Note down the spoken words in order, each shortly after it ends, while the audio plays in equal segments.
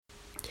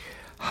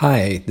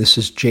Hi, this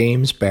is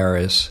James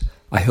Baraz.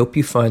 I hope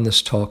you find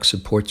this talk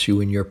supports you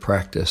in your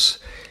practice.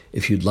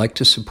 If you'd like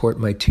to support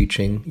my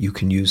teaching, you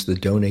can use the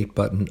donate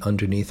button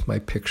underneath my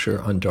picture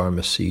on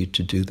Dharma Seed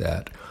to do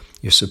that.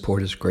 Your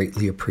support is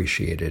greatly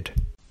appreciated.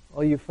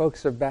 All you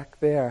folks are back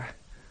there.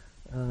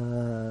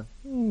 Well,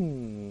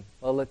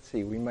 let's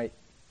see. We might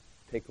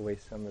take away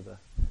some of the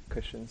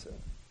cushions and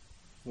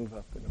move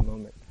up in a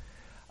moment.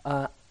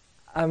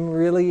 I'm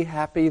really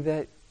happy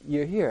that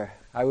you're here.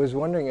 I was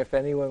wondering if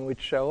anyone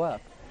would show up.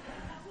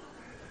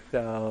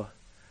 So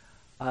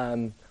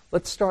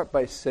let's start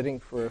by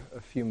sitting for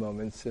a few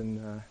moments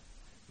and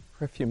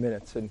for a few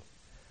minutes and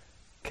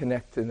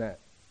connect in that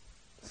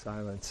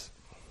silence.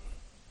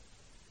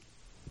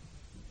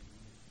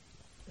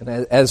 And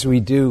as we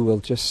do, we'll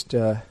just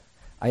I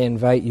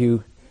invite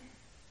you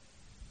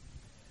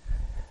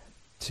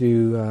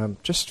to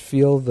just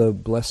feel the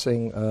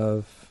blessing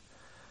of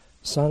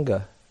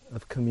Sangha,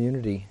 of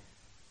community.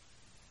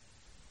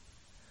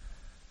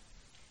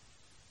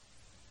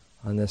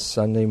 On this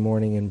Sunday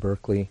morning in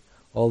Berkeley,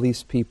 all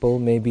these people,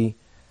 maybe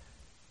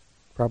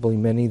probably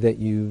many that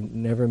you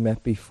never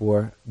met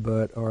before,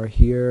 but are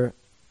here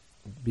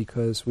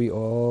because we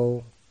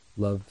all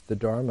love the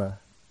Dharma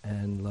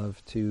and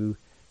love to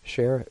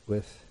share it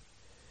with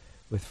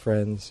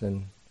friends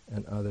and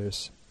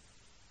others.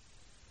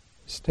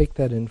 Just take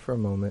that in for a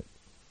moment.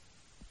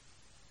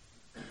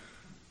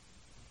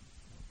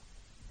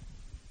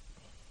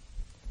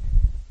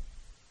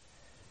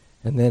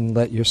 And then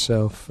let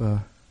yourself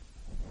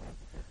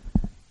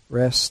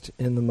rest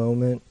in the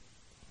moment.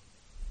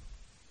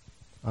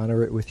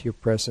 Honor it with your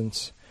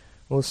presence.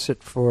 We'll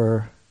sit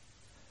for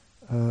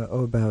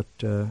about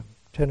 10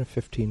 or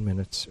 15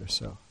 minutes or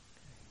so.